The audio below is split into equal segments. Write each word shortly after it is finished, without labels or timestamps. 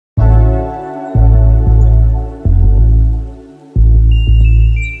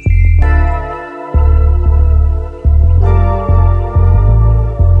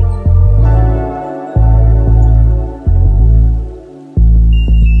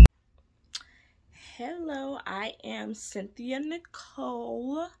Hello, I am Cynthia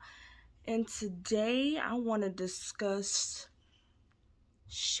Nicole, and today I want to discuss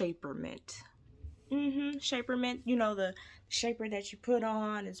shapermint. Shapermint, you know, the shaper that you put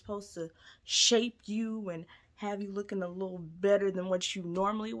on is supposed to shape you and have you looking a little better than what you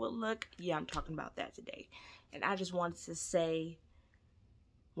normally would look. Yeah, I'm talking about that today. And I just wanted to say,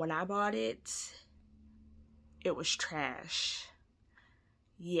 when I bought it, it was trash.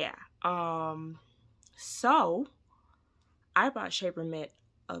 Yeah, so I bought shapermint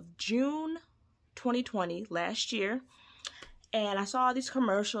of June 2020, last year, and I saw these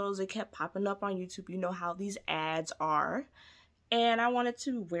commercials. It kept popping up on YouTube. You know how these ads are. And I wanted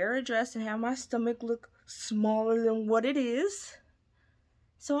to wear a dress and have my stomach look smaller than what it is.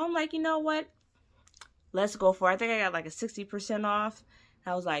 So I'm like, you know what? Let's go for it. I think I got like a 60% off.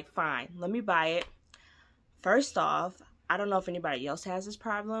 I was like, fine, let me buy it. First off, I don't know if anybody else has this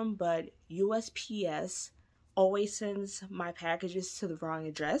problem, but USPS always sends my packages to the wrong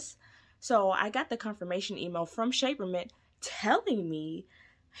address. So I got the confirmation email from shapermint telling me,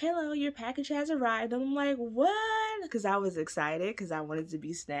 hello, your package has arrived. And I'm like, what? Because I was excited because I wanted to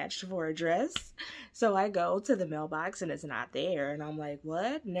be snatched for a dress. So I go to the mailbox and it's not there. And I'm like,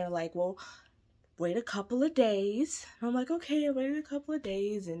 what? And they're like, well, wait a couple of days. And I'm like, okay, I waited a couple of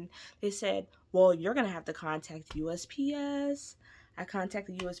days. And they said, well, you're going to have to contact USPS. I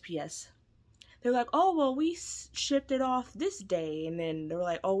contacted USPS. They're like, oh, well, we shipped it off this day. And then they were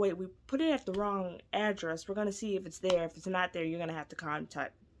like, oh, wait, we put it at the wrong address. We're going to see if it's there. If it's not there, you're going to have to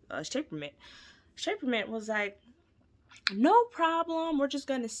contact shapermint. Shapermint was like, no problem. We're just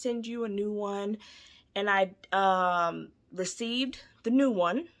going to send you a new one. And I received the new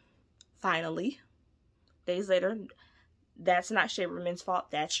one, finally. Days later. That's not shapermint's fault.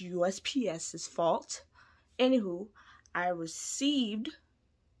 That's USPS's fault. Anywho, I received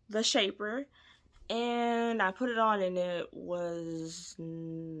the shaper and I put it on and it was,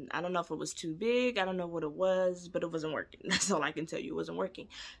 I don't know if it was too big. I don't know what it was, but it wasn't working. That's all I can tell you. It wasn't working.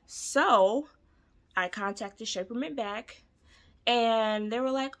 So I contacted shapermint back and they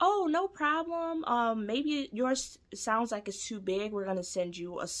were like, oh, no problem. Maybe yours sounds like it's too big. We're going to send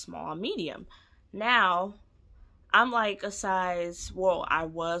you a small medium. Now, I'm like a size, well, I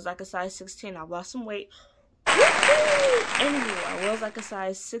was like a size 16. I lost some weight. Anyway, I was like a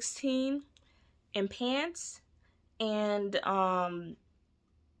size 16 in pants. And I'm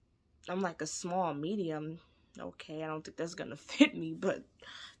like a small medium. Okay, I don't think that's going to fit me, but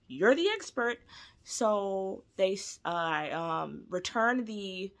you're the expert. So I returned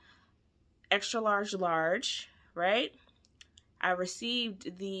the extra large, right? I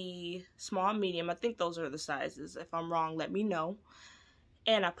received the small, medium. I think those are the sizes. If I'm wrong, let me know.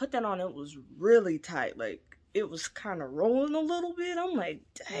 And I put that on. It was really tight. Like, it was kind of rolling a little bit. I'm like,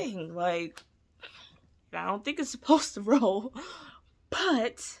 dang, like, I don't think it's supposed to roll.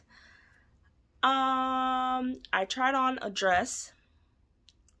 But, I tried on a dress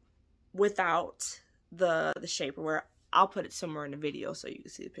without the shapewear. I'll put it somewhere in the video so you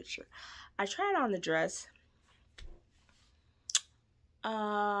can see the picture. I tried on the dress.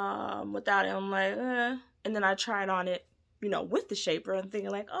 Without it, I'm like, and then I tried on it, you know, with the shaper and thinking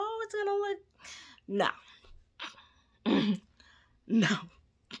like, oh, it's gonna look, no. No.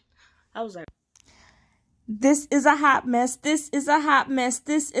 I was like, this is a hot mess, this is a hot mess,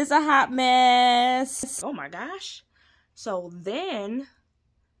 this is a hot mess. Oh my gosh. So then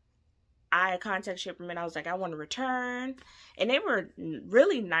I contacted shapermint. I was like, I want to return. And they were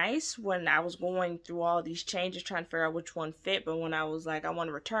really nice when I was going through all these changes, trying to figure out which one fit. But when I was like, I want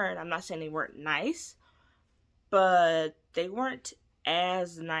to return, I'm not saying they weren't nice, but they weren't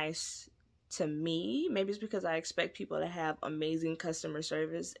as nice to me. Maybe it's because I expect people to have amazing customer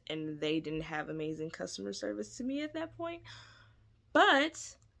service, and they didn't have amazing customer service to me at that point.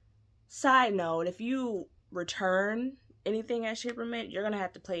 But, side note, if you return anything at shapermint, you're gonna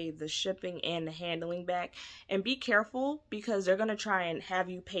have to pay the shipping and the handling back, and be careful because they're gonna try and have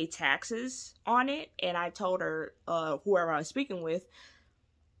you pay taxes on it. And I told her, whoever I was speaking with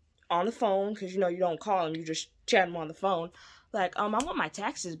on the phone, because you know you don't call them, you just chat them on the phone, like, I want my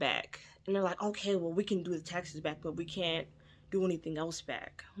taxes back. And they're like, okay, well, we can do the taxes back, but we can't do anything else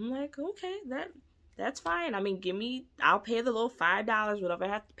back. I'm like, okay, that's fine. I mean, I'll pay the little $5, whatever I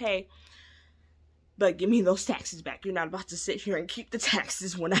have to pay. But give me those taxes back. You're not about to sit here and keep the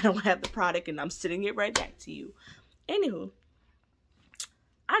taxes when I don't have the product and I'm sending it right back to you. Anywho,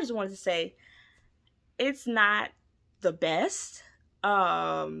 I just wanted to say it's not the best.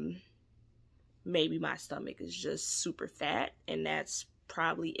 Maybe my stomach is just super fat and that's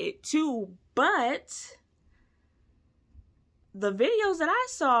probably it too. But the videos that I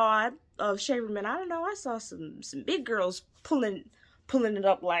saw of shapermint, I don't know, I saw some big girls pulling it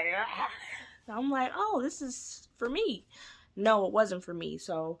up like, ah. I'm like, oh, this is for me. No, it wasn't for me.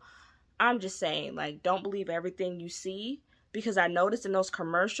 So I'm just saying, like, don't believe everything you see, because I noticed in those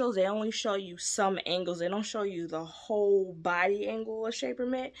commercials, they only show you some angles. They don't show you the whole body angle of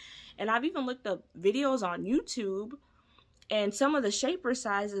shapermint. And I've even looked up videos on YouTube, and some of the shaper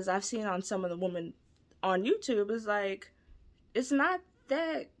sizes I've seen on some of the women on YouTube is like, it's not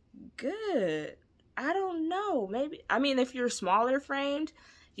that good. I don't know. Maybe, I mean, if you're smaller framed,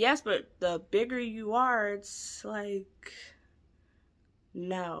 yes, but the bigger you are, it's like,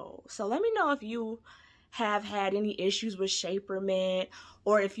 no. So let me know if you have had any issues with shapermint,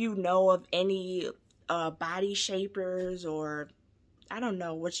 or if you know of any body shapers, or I don't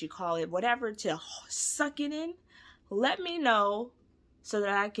know what you call it, whatever, to suck it in. Let me know so that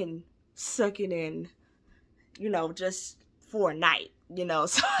I can suck it in, you know, just for a night, you know,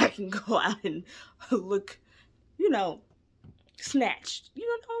 so I can go out and look, you know, snatched. You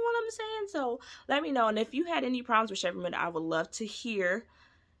know what I'm saying? So let me know. And if you had any problems with shapermint, I would love to hear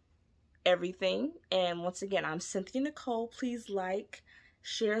everything. And once again, I'm Cynthia Nicole. Please like,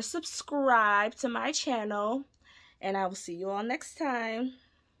 share, subscribe to my channel, and I will see you all next time.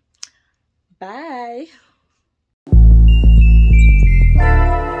 Bye.